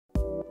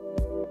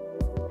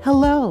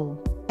Hello,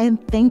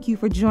 and thank you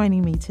for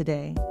joining me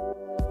today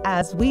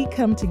as we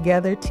come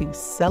together to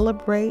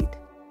celebrate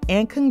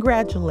and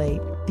congratulate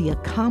the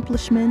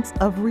accomplishments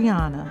of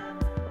Rihanna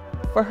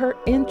for her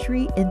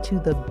entry into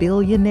the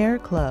Billionaire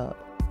Club.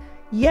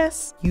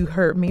 Yes, you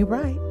heard me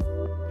right.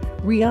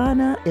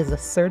 Rihanna is a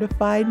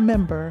certified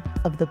member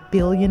of the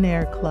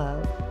Billionaire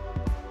Club,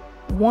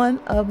 one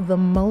of the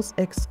most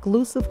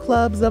exclusive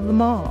clubs of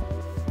them all.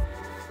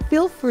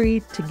 Feel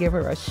free to give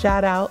her a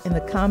shout out in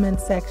the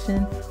comment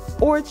section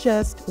or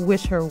just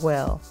wish her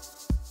well.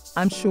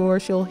 I'm sure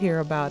she'll hear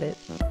about it,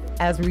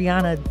 as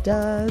Rihanna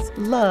does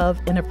love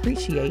and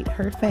appreciate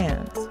her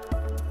fans.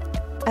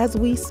 As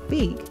we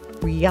speak,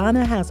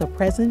 Rihanna has a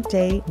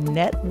present-day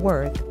net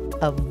worth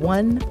of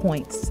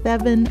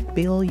 $1.7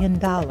 billion,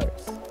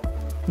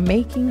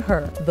 making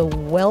her the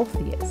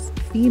wealthiest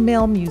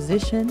female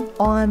musician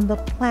on the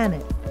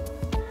planet.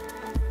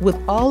 With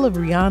all of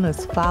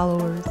Rihanna's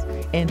followers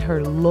and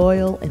her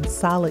loyal and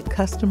solid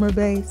customer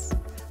base,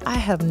 I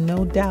have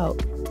no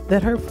doubt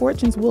that her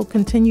fortunes will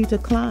continue to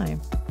climb.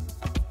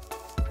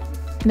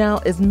 Now,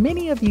 as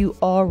many of you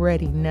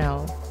already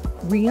know,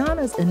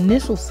 Rihanna's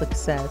initial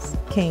success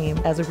came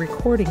as a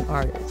recording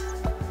artist,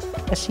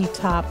 as she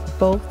topped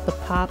both the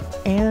pop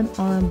and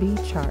R&B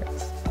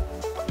charts.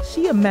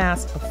 She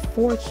amassed a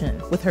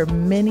fortune with her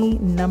many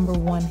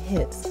 #1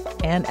 hits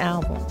and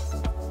albums,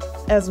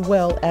 as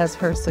well as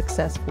her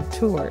successful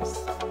tours.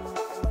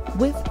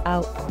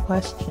 Without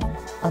question,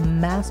 a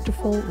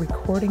masterful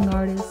recording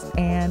artist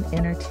and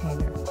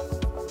entertainer.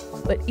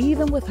 But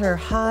even with her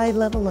high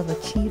level of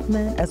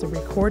achievement as a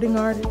recording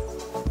artist,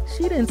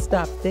 she didn't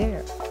stop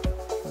there.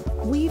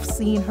 We've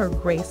seen her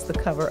grace the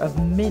cover of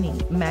many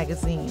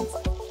magazines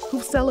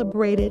who've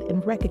celebrated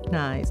and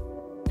recognized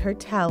her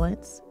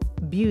talents,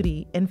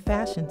 beauty, and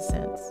fashion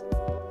sense,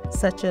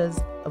 such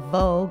as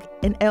Vogue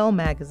and Elle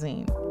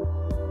magazine,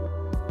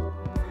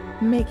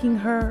 making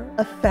her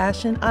a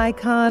fashion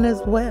icon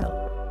as well.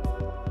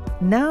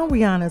 Now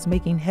Rihanna's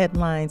making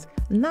headlines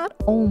not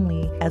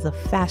only as a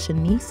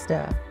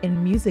fashionista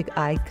and music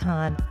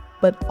icon,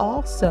 but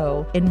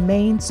also in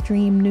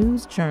mainstream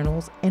news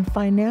journals and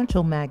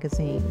financial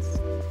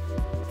magazines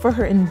for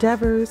her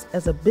endeavors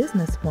as a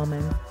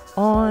businesswoman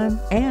on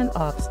and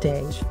off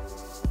stage.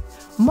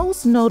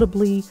 Most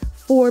notably,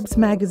 Forbes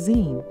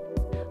magazine,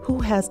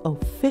 who has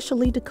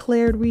officially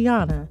declared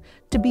Rihanna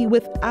to be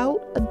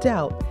without a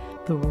doubt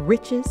the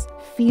richest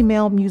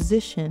female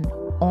musician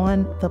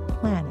on the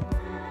planet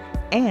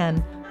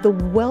and the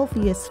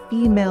wealthiest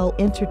female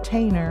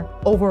entertainer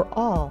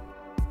overall,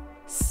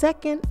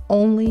 second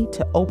only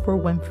to Oprah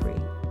Winfrey.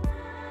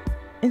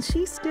 And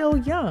she's still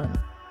young,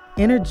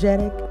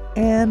 energetic,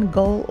 and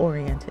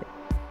goal-oriented.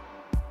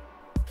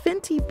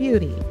 Fenty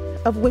Beauty,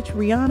 of which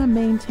Rihanna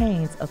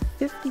maintains a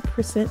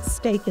 50%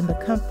 stake in the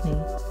company,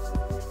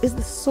 is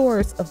the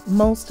source of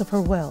most of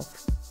her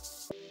wealth.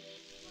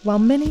 While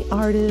many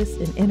artists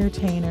and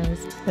entertainers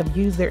have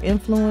used their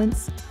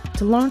influence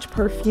to launch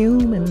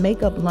perfume and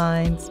makeup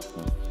lines,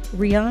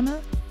 Rihanna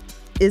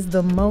is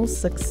the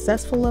most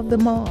successful of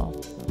them all.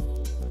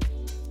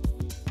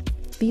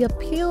 The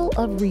appeal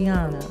of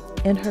Rihanna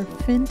and her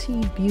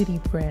Fenty Beauty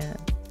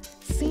brand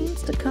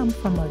seems to come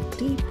from a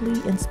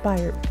deeply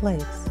inspired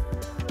place.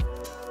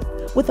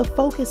 With a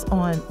focus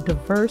on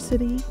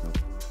diversity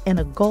and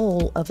a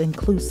goal of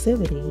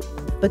inclusivity,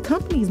 the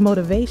company's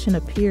motivation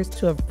appears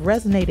to have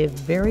resonated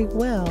very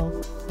well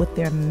with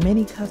their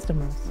many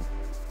customers.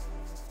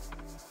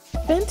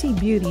 Fenty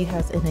Beauty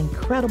has an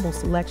incredible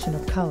selection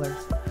of colors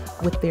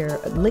with their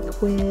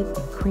liquid and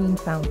cream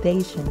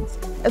foundations,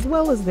 as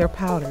well as their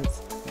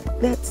powders,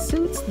 that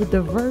suits the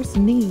diverse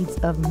needs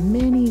of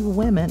many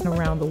women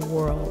around the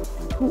world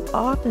who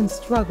often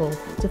struggle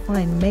to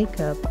find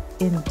makeup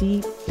in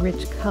deep,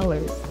 rich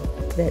colors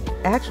that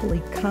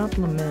actually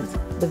complement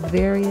the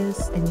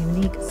various and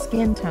unique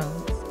skin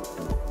tones.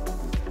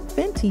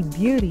 Fenty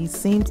Beauty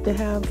seems to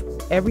have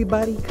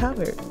everybody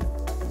covered.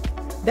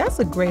 That's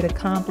a great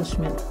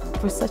accomplishment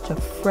for such a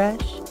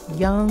fresh,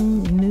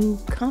 young, new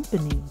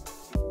company.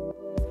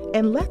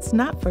 And let's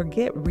not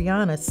forget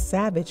Rihanna's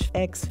Savage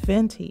X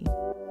Fenty,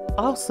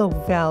 also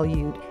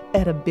valued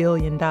at $1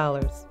 billion.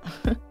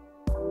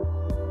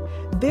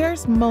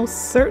 There's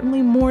most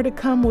certainly more to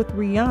come with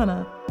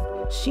Rihanna.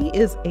 She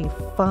is a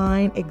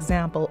fine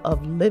example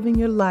of living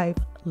your life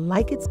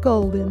like it's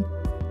golden,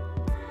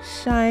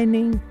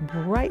 shining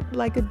bright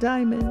like a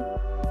diamond.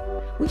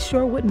 We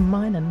sure wouldn't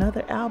mind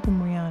another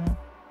album, Rihanna.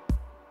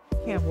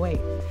 Can't wait.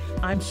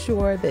 I'm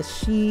sure that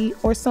she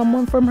or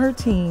someone from her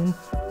team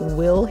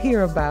will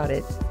hear about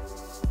it.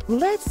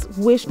 Let's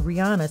wish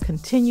Rihanna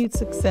continued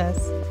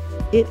success.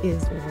 It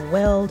is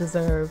well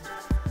deserved.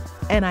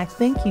 And I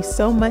thank you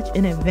so much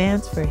in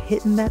advance for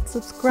hitting that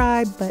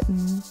subscribe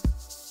button.